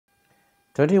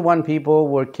21 people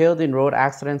were killed in road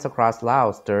accidents across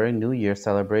Laos during New Year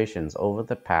celebrations over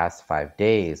the past 5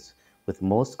 days, with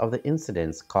most of the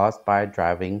incidents caused by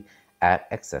driving at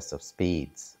excessive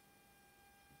speeds.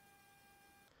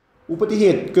 อุบัติเห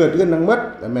ตุเกิดขึ้นทั้งหมด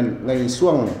มันในช่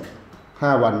วง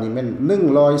5 วันนี้มัน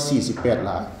148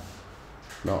ราย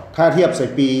เนาะถ้าเทียบใส่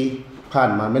ปีผ่าน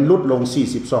มามันลดลง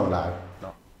42ราย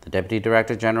The Deputy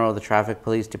Director General of the Traffic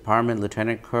Police Department,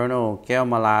 Lieutenant Colonel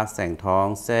Keomala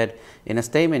Sengtong, said in a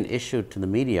statement issued to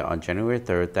the media on January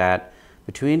 3rd that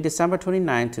between December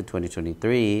 29,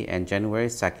 2023 and January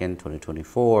 2,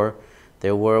 2024,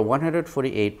 there were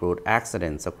 148 road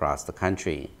accidents across the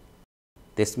country.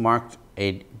 This marked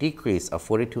a decrease of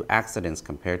 42 accidents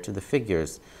compared to the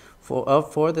figures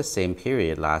for the same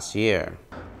period last year.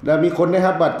 และมีคนได้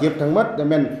รับบาดเจ็บทั้งหมด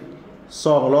แม่น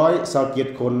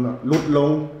227คนลดลง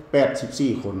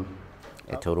84คน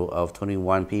A total of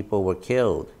 21 people were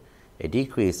killed, a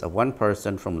decrease of 1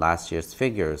 person from last year's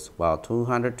figures, while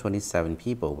 227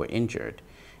 people were injured,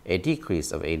 a decrease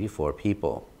of 84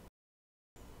 people.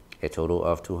 A total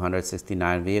of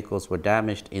 269 vehicles were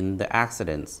damaged in the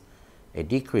accidents, a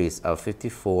decrease of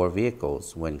 54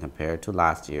 vehicles when compared to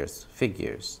last year's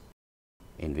figures.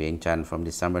 In Vientiane, from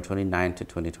December 29 to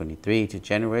 2023 to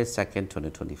January 2,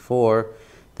 2024,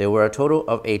 there were a total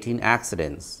of 18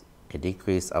 accidents, a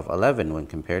decrease of 11 when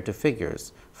compared to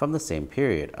figures from the same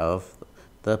period of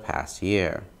the past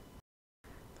year.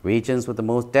 The regions with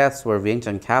the most deaths were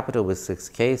Vientiane Capital with 6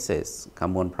 cases,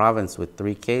 Khamon Province with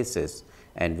 3 cases,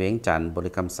 and Vientiane,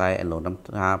 Bolikamsai, and Lon Nam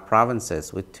Tha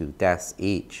provinces with 2 deaths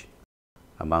each.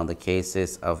 Among the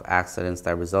cases of accidents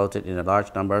that resulted in a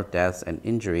large number of deaths and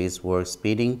injuries were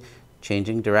speeding,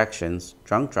 changing directions,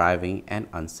 drunk driving, and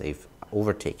unsafe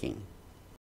overtaking.